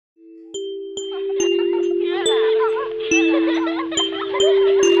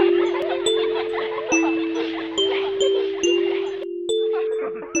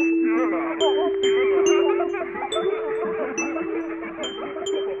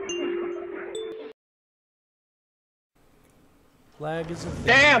Lag is a thing.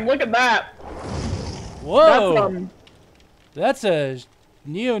 Damn, look at that. Whoa! That's a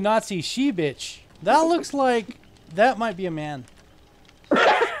neo-Nazi she-bitch. That looks like that might be a man.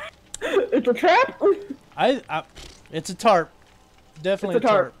 It's a trap? It's a tarp. Definitely It's a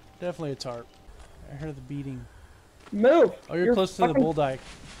tarp. Definitely a tarp. I heard the beating. Move. Oh, you're close to the bull dyke.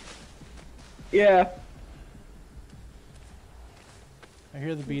 Yeah. I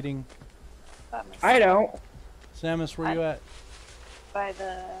hear the beating. I don't. Sammus, where you at? By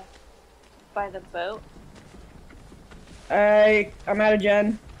the boat. I'm out of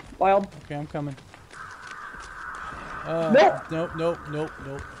gen. Wyld. Okay, I'm coming. Nope. Nope, nope, nope, nope,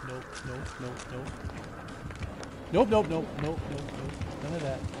 nope, nope, nope, nope. Nope, nope, nope, nope, nope, nope. None of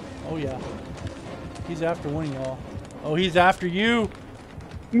that. Oh yeah. He's after one of y'all. Oh, he's after you!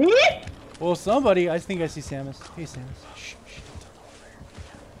 Me? Well, somebody. I think I see Sammus. Hey, Sammus. Shh, shh, don't tell him over there.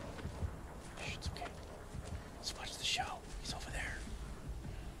 Shh, it's okay. Let's watch the show. He's over there.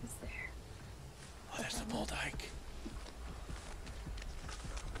 He's there. Oh, there's the bull dyke.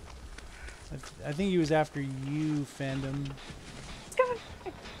 I think he was after you, Fandom. He's coming.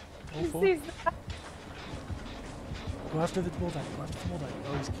 Oh, full. Go after the bull dyke. Go after the bull dyke.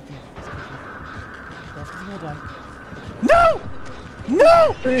 Oh, he's kicking it. He's kicking it. Go after the bull dyke. No!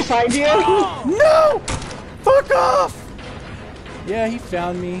 No! Did he find you? No! Fuck off! Yeah, he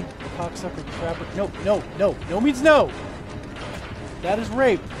found me. Cocksucker crapper. No, no, no. No means no. That is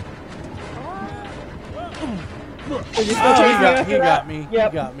rape. Did you still Oh, chase me after he that? got me.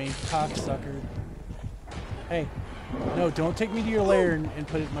 Yep. He got me. Cocksucker. Hey. No, don't take me to your lair and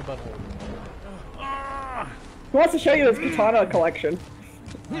put it in my butthole. He wants to show you his katana collection.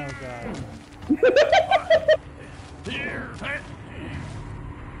 Oh, God.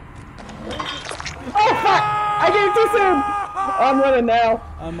 Oh fuck! I did it too soon! I'm running now.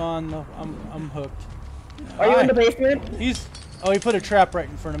 I'm hooked. Are you in the basement? Oh, he put a trap right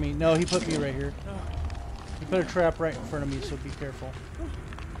in front of me. No, he put me right here. He put a trap right in front of me, so be careful.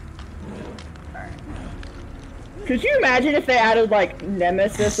 Could you imagine if they added like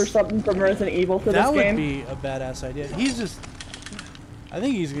Nemesis or something from Resident Evil to this game? That would be a badass idea. He's just... I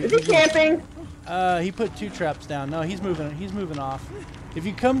think he's... Is he camping? He put 2 traps down. No, he's moving off. If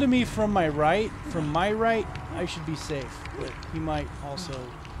you come to me from my right, I should be safe. But I might also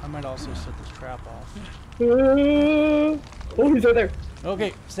set this trap off. Oh, he's right there.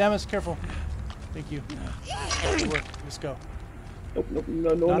 Okay, Sammus, careful. Thank you. Good work. Let's go. Nope, nope,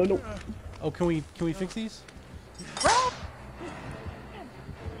 no. Oh, can we fix these?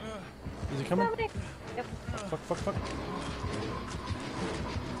 Is it coming? Yep. Fuck.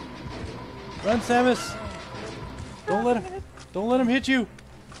 Run, Sammus! Don't let him hit you.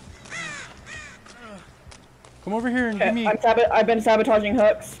 Come over here and give me. I've been sabotaging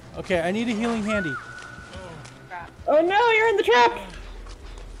hooks. Okay, I need a healing handy. Oh no, you're in the trap!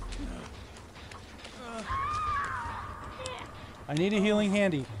 I need a healing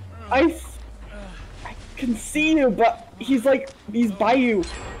handy. I can see you, but he's by you.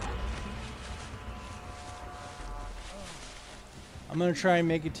 I'm gonna try and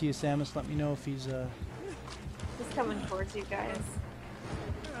make it to you, Sammus. Let me know if he's He's coming towards you guys.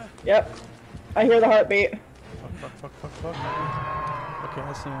 Yep. I hear the heartbeat. Fuck. Okay,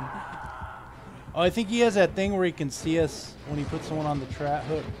 I see him. Oh, I think he has that thing where he can see us when he puts someone on the trap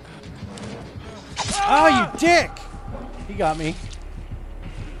hook. Oh, you dick! He got me.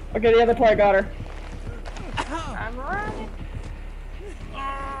 Okay, the other player got her. I'm running.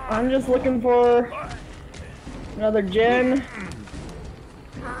 I'm just looking for another gen.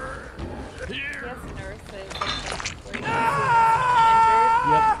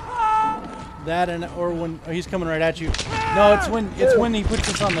 Yep. That or when he's coming right at you. No, it's when he puts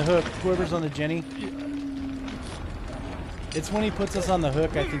us on the hook. Whoever's on the Jenny. It's when he puts us on the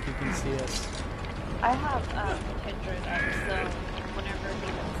hook. I think he can see us. I have Kindred up, so whenever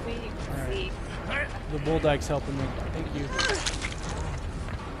he wants me, you can see. The bull dyke's helping me. Thank you.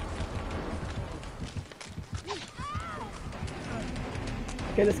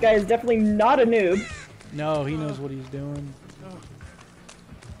 Okay, this guy is definitely not a noob. No, he knows what he's doing.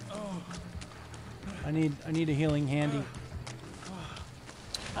 I need a healing handy.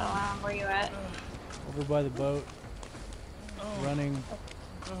 Oh, where you at? Over by the boat. Running.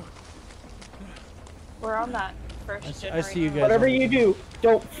 We're on that first gen. I see you guys. Whatever you do,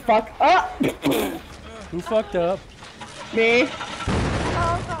 don't fuck up. Who fucked up? Me.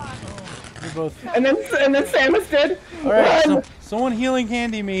 Oh god. You're both. And then Sammus did. All right, Run! someone healing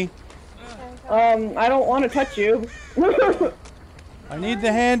handy me. I don't want to touch you. I need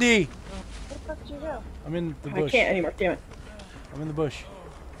the handy. Where the fuck did you go? I'm in the I bush. can't anymore. Damn it. I'm in the bush.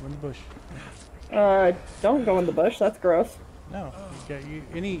 I'm in the bush. Don't go in the bush. That's gross. No.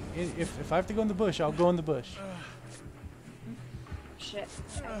 If I have to go in the bush, I'll go in the bush. Shit.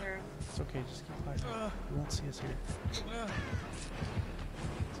 I hear him. It's okay, just keep quiet. He won't see us here.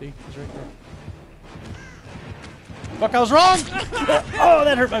 See? He's right there. Fuck, I was wrong! Oh,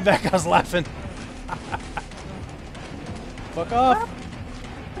 that hurt my back. I was laughing. Fuck off.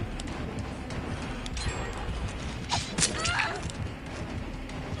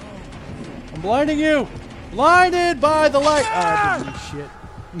 I'm blinding you! Blinded by the light! Ah, I didn't do shit.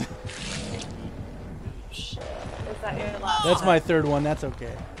 Shit. Is that your last That's my third one. That's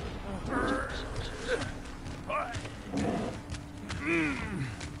okay.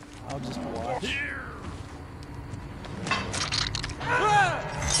 I'll just watch.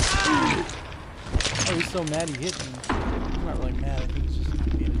 Oh, he's so mad he hit me. He's not really mad. I think he's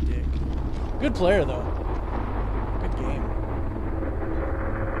just being a dick. Good player, though. Good game.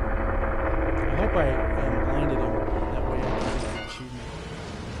 I hope I blinded him. That way I can shoot me.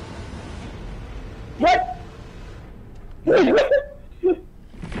 What?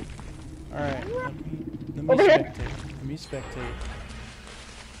 Alright, let me Over here. spectate. Let me spectate.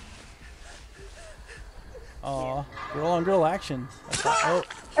 Aw, girl on girl action. Oh,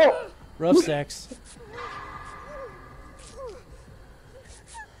 Oh, rough sex.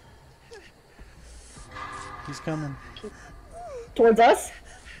 He's coming. towards us?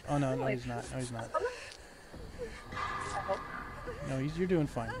 Oh no, no he's not. No he's not. No, you're doing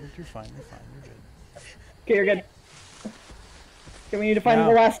fine. You're fine. You're fine. You're good. Okay, you're good. Okay, we need to find Now.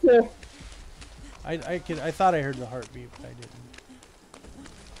 the last two. I thought I heard the heartbeat, but I didn't.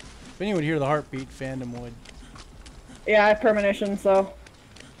 If anyone would hear the heartbeat, Fandom would. Yeah, I have premonition, so.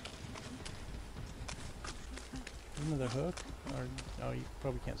 Another hook? Or no, you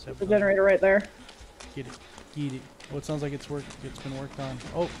probably can't set The it up. generator right there. Get it. Get it. Well, it sounds like it's been worked on.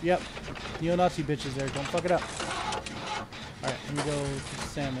 Oh, yep. Neo-Nazi bitches there. Don't fuck it up. Alright, let me go to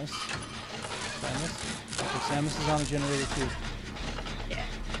Sammus. Sammus? Okay, Sammus is on the generator too. Yeah.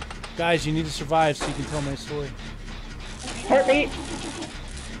 Guys, you need to survive so you can tell my story. Heartbeat.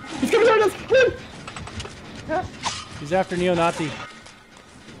 He's coming toward us! Woo! He's after Neo-Nazi.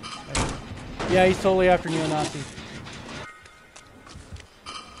 Yeah, he's totally after Neo-Nazi.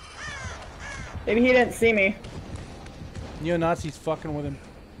 Maybe he didn't see me. Neo-Nazi's fucking with him.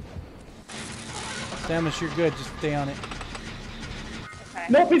 Sammus, you're good. Just stay on it. Okay.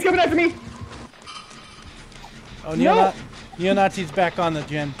 Nope, he's coming after me! Oh, No! Neo-Nazi's back on the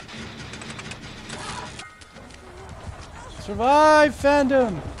gen. Survive,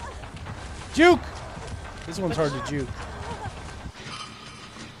 Fandom! Juke! This one's hard to juke.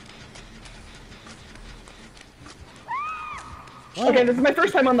 What? Okay, this is my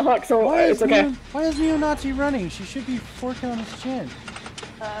first time on the hook, so it's okay. Why is Neo-Nazi running? She should be forking on his chin.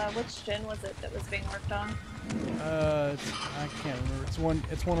 Which gen was it that was being worked on? I can't remember.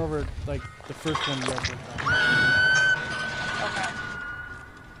 It's one over like the first one you guys worked on. Okay.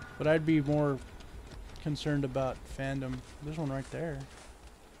 But I'd be more concerned about Fandom. There's one right there.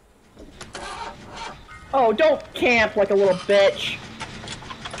 Oh, don't camp like a little bitch.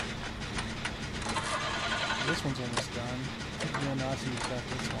 This one's almost done. Neo-Nazi's got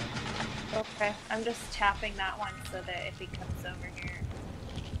this one. Okay. I'm just tapping that one so that if he comes over here.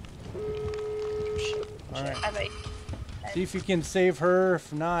 Alright. I bet. See if you can save her.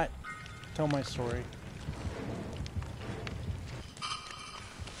 If not, tell my story.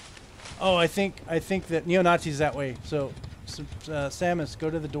 Oh, I think that Neo-Nazi's that way. So Sammus, go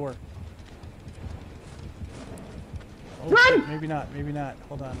to the door. Oh, Run! shit, maybe not. Maybe not.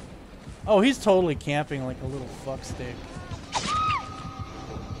 Hold on. Oh, he's totally camping like a little fuckstick.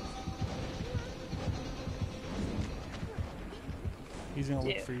 He's gonna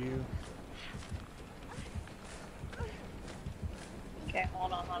look for you. Okay,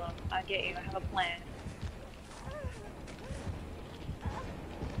 hold on. I get you. I have a plan.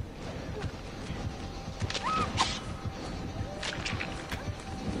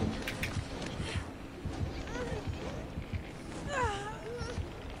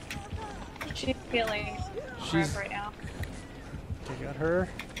 She's feeling rough right now. Okay, got her.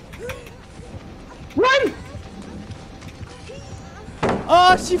 Run!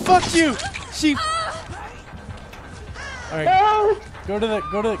 Oh, she fucked you. She. All right. No! Go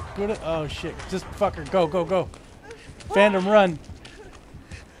to. Oh shit! Just fuck her. Go. Fandom, run.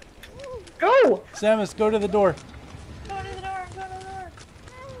 Go! Sammus, go to the door. Go to the door. Go to the door.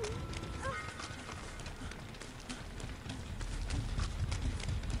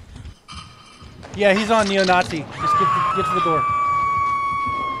 Yeah, he's on Neo-Nazi. Just get to the door.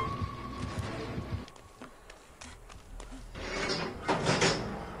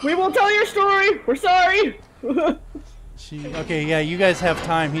 We will tell your story! We're sorry! Okay, yeah, you guys have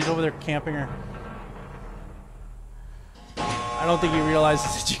time. He's over there camping her. I don't think he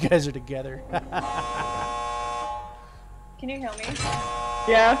realizes that you guys are together. Can you heal me?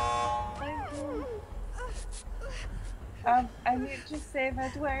 Yeah. I need to save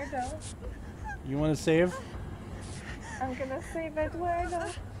Eduardo. You want to save? I'm gonna save Eduardo.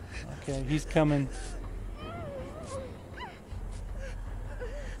 Okay, he's coming.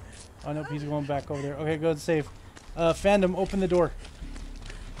 Oh nope, he's going back over there. Okay, go and save. Fandom, open the door.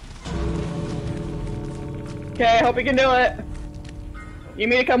 Okay, I hope you can do it. You need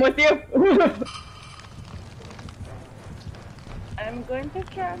me to come with you? I'm going to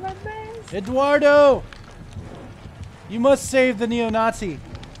try my best. Eduardo! You must save the neo-Nazi.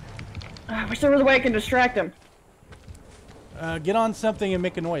 I wish there was a way I can distract him. Get on something and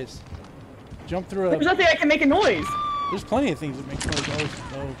make a noise. Jump through a... There's nothing I can make a noise. There's plenty of things that make noise.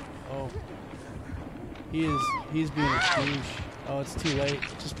 Oh. He's being a douche. Oh, it's too late.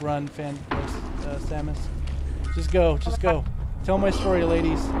 Just run, Sammus. Just go. Tell my story,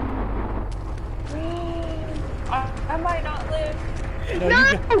 ladies. I might not live.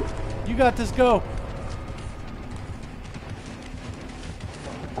 No! You got this, go.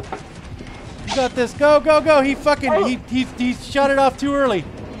 You got this, go. He fucking, he shut it off too early.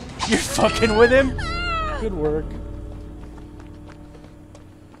 You're fucking with him? Good work.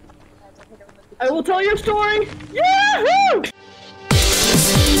 I will tell you a story. Yahoo!